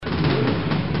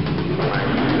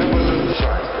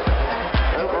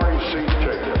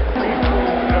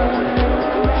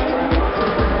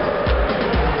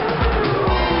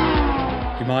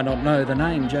might not know the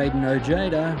name Jayden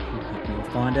Ojeda, you'll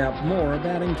find out more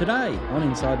about him today on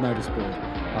Inside Motorsport.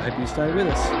 I hope you stay with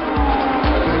us.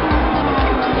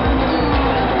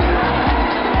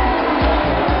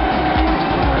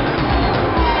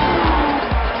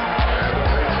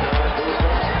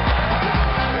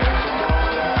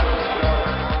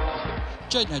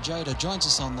 Jayden Ojeda joins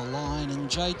us on the line, and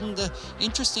Jayden, the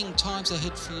interesting times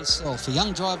ahead for yourself. A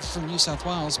young driver from New South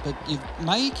Wales, but you're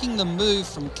making the move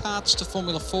from karts to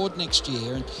Formula Ford next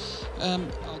year,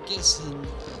 and I guess in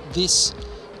this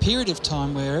period of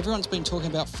time where everyone's been talking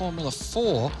about Formula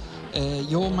 4,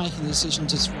 you're making the decision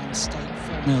to run state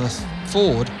Formula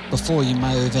Ford before you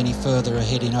move any further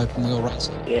ahead in open wheel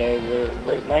racing. Yeah,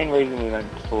 the main reason we went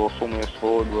for Formula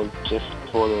Ford was just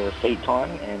for the seat time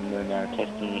and the amount of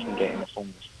testing you can get in a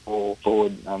Formula 4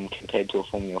 Ford compared to a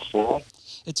Formula 4.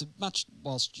 It's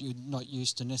whilst you're not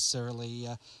used to necessarily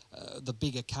the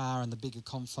bigger car and the bigger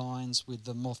confines with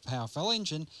the more powerful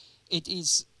engine, it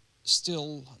is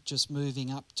still just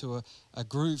moving up to a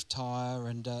groove tyre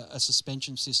and a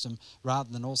suspension system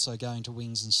rather than also going to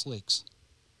wings and slicks.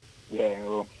 Yeah,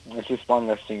 well, it's just one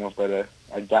less thing I've got to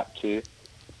adapt to,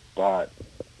 but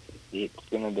it's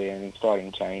going to be an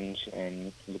exciting change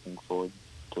and looking forward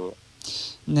to it.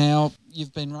 Now,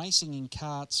 you've been racing in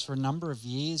karts for a number of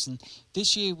years, and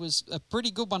this year was a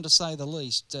pretty good one to say the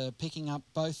least, picking up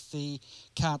both the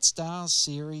Kart Stars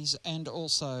series and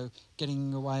also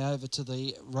getting your way over to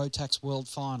the Rotax World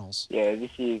Finals. Yeah,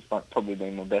 this year's probably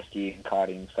been my best year in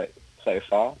karting so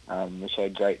far. We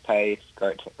showed great pace,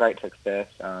 great success,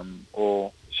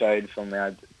 all showed from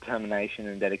our determination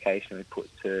and dedication we put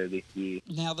to this year.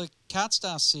 Now, the Kart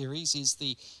Stars series is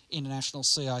the International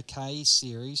CIK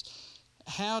series.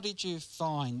 How did you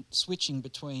find switching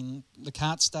between the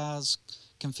Kart Stars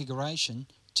configuration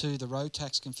to the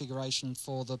Rotax configuration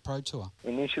for the Pro Tour?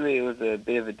 Initially, it was a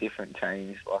bit of a different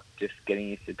change, like just getting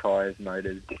used to tyres,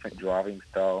 motors, different driving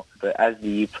style. But as the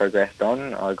year progressed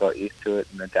on, I got used to it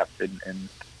and adapted, and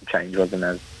the change wasn't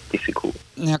as difficult.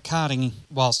 Now, karting,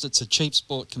 whilst it's a cheap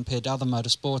sport compared to other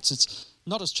motorsports, it's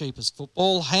not as cheap as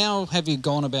football. How have you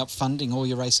gone about funding all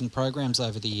your racing programs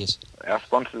over the years? Our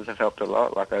sponsors have helped a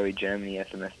lot, like OE Germany,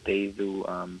 SMS Diesel,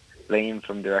 Liam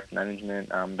from Direct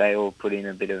Management. They all put in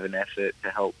a bit of an effort to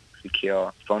help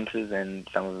secure sponsors, and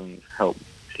some of them help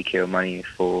secure money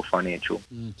for financial.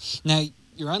 Now,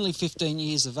 you're only 15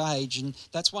 years of age, and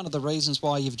that's one of the reasons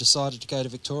why you've decided to go to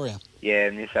Victoria. Yeah,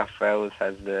 New South Wales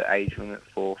has the age limit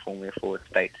for Formula 4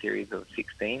 State Series of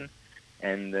 16,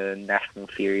 and the National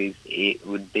Series, it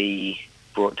would be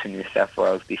brought to New South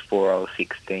Wales before I was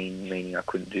 16, meaning I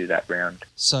couldn't do that round.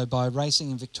 So by racing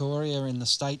in Victoria in the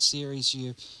State Series,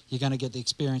 you're going to get the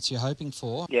experience you're hoping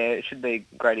for? Yeah, it should be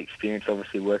a great experience,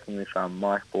 obviously, working with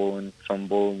Mike Borland from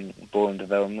Borland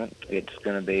Development. It's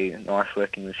going to be nice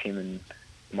working with him and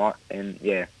Mike, and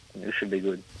yeah, it should be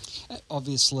good.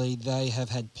 Obviously, they have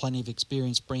had plenty of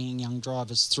experience bringing young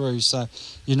drivers through, so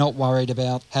you're not worried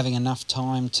about having enough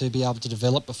time to be able to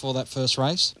develop before that first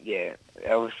race? Yeah,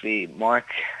 obviously,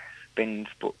 Mike's been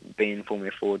in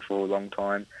Formula Ford for a long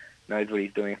time, knows what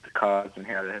he's doing with the cars and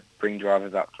how to bring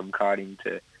drivers up from karting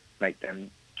to make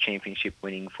them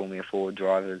championship-winning Formula 4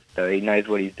 drivers. So he knows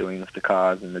what he's doing with the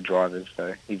cars and the drivers,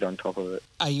 so he's on top of it.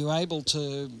 Are you able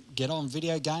to get on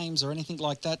video games or anything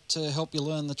like that to help you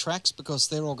learn the tracks, because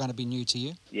they're all going to be new to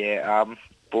you? Yeah,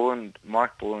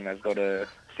 Mike Borland has got a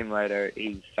simulator at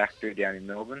his factory down in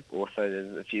Melbourne. Also,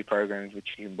 there's a few programs which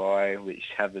you can buy which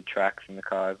have the tracks and the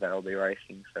cars that I'll be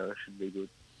racing, so it should be good.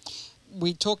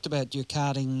 We talked about your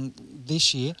karting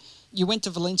this year. You went to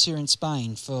Valencia in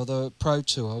Spain for the Pro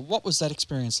Tour. What was that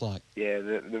experience like? Yeah,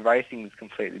 the racing is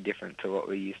completely different to what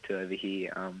we're used to over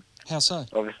here. How so?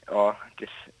 Obviously,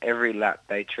 just every lap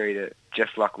they treat it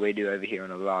just like we do over here on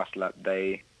the last lap.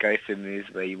 They go for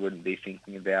moves where you wouldn't be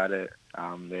thinking about it.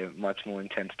 They're much more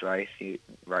intense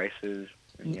races,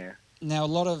 and yeah. Now, a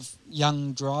lot of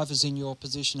young drivers in your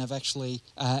position have actually,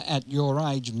 at your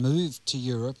age, moved to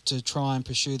Europe to try and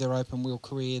pursue their open-wheel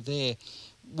career there.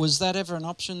 Was that ever an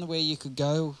option where you could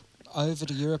go over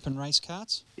to Europe and race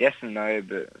karts? Yes and no,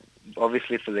 but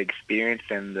obviously for the experience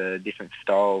and the different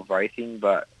style of racing,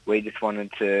 but we just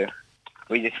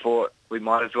thought we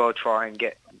might as well try and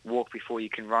walk before you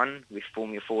can run with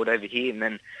Formula Ford over here, and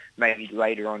then maybe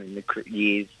later on in the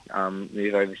years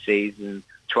move overseas and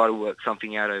try to work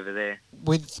something out over there.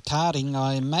 With karting,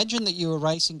 I imagine that you were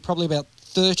racing probably about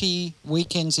 30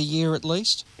 weekends a year at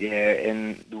least? Yeah,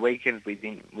 and the weekends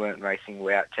we weren't racing, we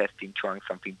were out testing, trying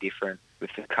something different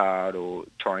with the kart or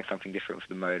trying something different with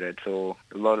the motor. It's all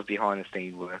a lot of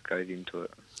behind-the-scenes work goes into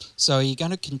it. So are you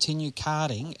going to continue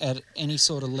karting at any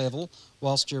sort of level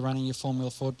whilst you're running your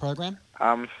Formula Ford program?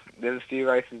 There's a few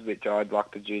races which I'd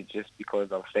like to do just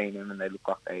because I've seen them and they look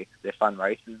like they're fun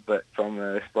races, but from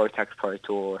a Rotax Pro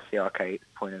Tour or CRK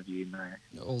point of view,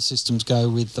 no. All systems go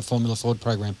with the Formula Ford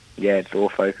program? Yeah, it's all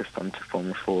focused on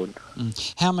Formula Ford.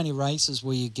 How many races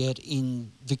will you get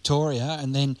in Victoria,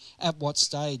 and then at what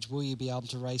stage will you be able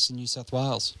to race in New South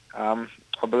Wales? I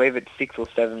believe it's 6 or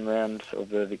 7 rounds of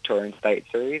the Victorian State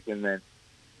Series, and then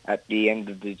at the end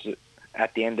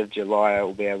of July, I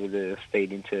will be able to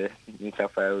feed into New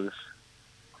South Wales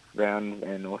rounds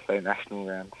and also national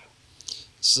rounds.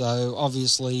 So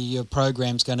obviously your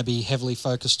program's going to be heavily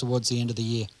focused towards the end of the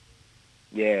year.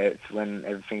 Yeah, it's when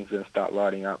everything's going to start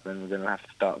lighting up, and we're going to have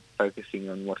to start focusing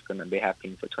on what's going to be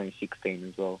happening for 2016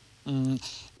 as well.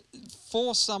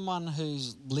 For someone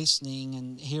who's listening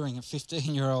and hearing a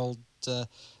 15-year-old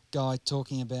guy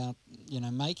talking about,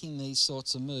 making these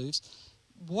sorts of moves,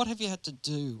 what have you had to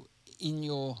do in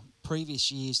your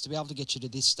previous years to be able to get you to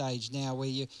this stage now where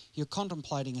you're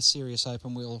contemplating a serious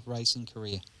open wheel racing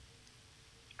career?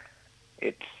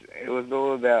 It was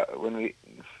all about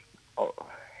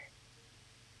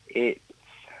it's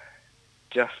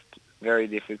just very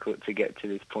difficult to get to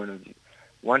this point of...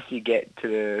 Once you get to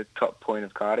the top point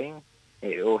of karting,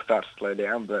 it all starts to slow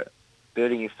down, but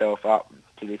building yourself up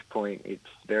to this point, it's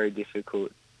very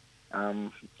difficult.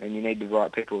 And you need the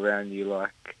right people around you,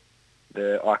 like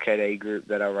the Arcade group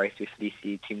that I raced with this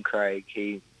year, Tim Craig.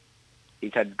 He's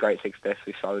had great success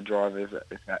with other drivers that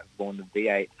have won the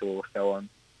V8s or so on.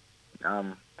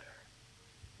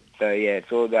 So yeah,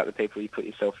 it's all about the people you put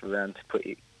yourself around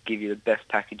to give you the best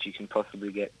package you can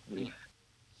possibly get with.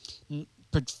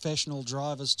 Professional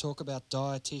drivers talk about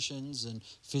dietitians and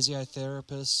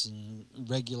physiotherapists and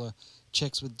regular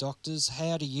checks with doctors.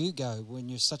 How do you go when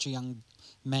you're such a young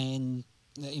man?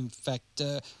 In fact,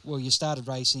 you started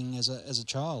racing as a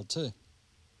child too.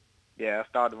 Yeah, I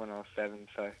started when I was 7,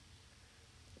 so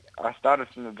I started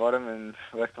from the bottom and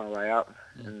worked my way up.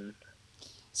 Yeah.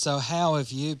 So how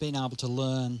have you been able to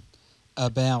learn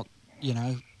about,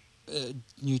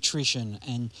 nutrition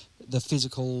and the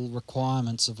physical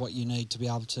requirements of what you need to be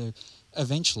able to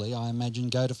eventually, I imagine,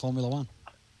 go to Formula One?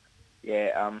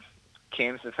 Yeah,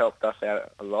 CAMS has helped us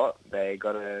out a lot. They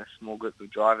got a small group of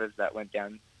drivers that went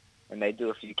down and they do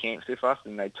a few camps with us,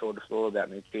 and they taught us all about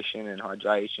nutrition and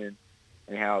hydration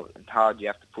and how hard you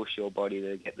have to push your body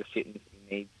to get the fitness you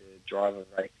need to drive a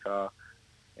race car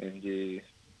and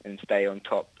stay on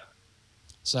top.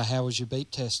 So how was your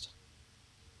beep test?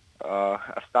 I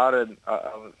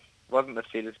wasn't the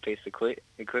fittest piece of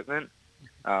equipment,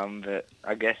 but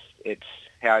I guess it's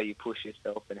how you push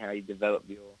yourself and how you develop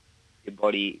your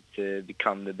body to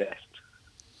become the best.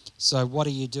 So what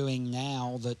are you doing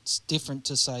now that's different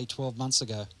to, say, 12 months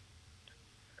ago?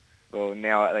 Well,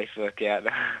 now I at least work out.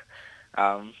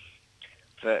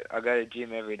 But I go to the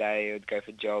gym every day. I'd go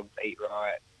for jogs, eat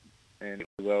right, and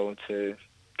eat well to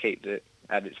keep it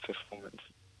at its performance.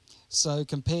 So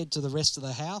compared to the rest of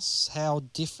the house, how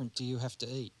different do you have to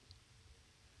eat?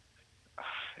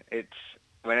 It's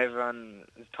when everyone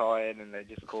is tired and they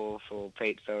just call for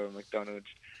pizza or McDonald's,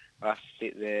 I have to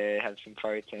sit there, have some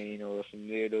protein or some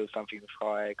noodles, something with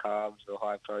high carbs or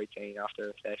high protein after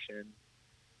a session.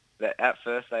 But at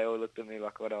first they all looked at me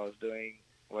like what I was doing,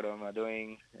 what am I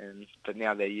doing, but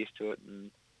now they're used to it, and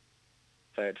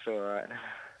so it's all right.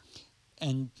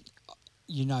 And,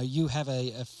 you have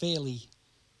a fairly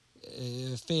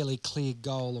clear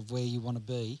goal of where you want to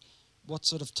be. What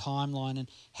sort of timeline and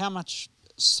how much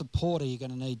support are you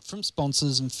going to need from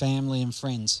sponsors and family and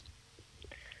friends?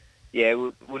 Yeah,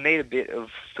 we'll need a bit of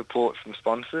support from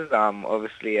sponsors.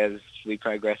 Obviously, as we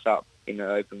progress up in the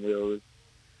open wheels,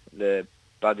 the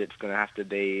budget's going to have to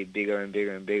be bigger and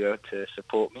bigger and bigger to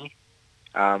support me.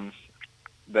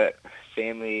 But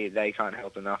family, they can't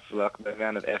help enough. Like the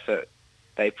amount of effort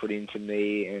they put into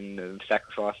me and the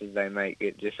sacrifices they make,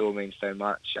 it just all means so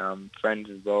much. Friends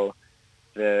as well,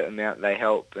 the amount they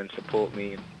help and support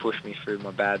me and push me through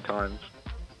my bad times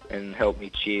and help me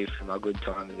cheer for my good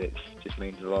times, it just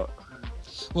means a lot.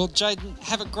 Well, Jayden,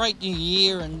 have a great new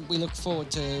year, and we look forward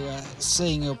to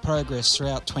seeing your progress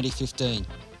throughout 2015.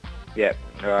 Yeah,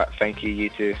 all right, thank you, you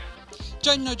too.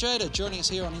 Jayden Ojeda joining us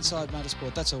here on Inside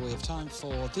Motorsport. That's all we have time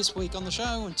for this week on the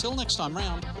show. Until next time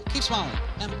round, keep smiling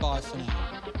and bye for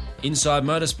now. Inside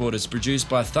Motorsport is produced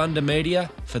by Thunder Media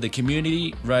for the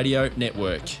Community Radio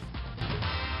Network.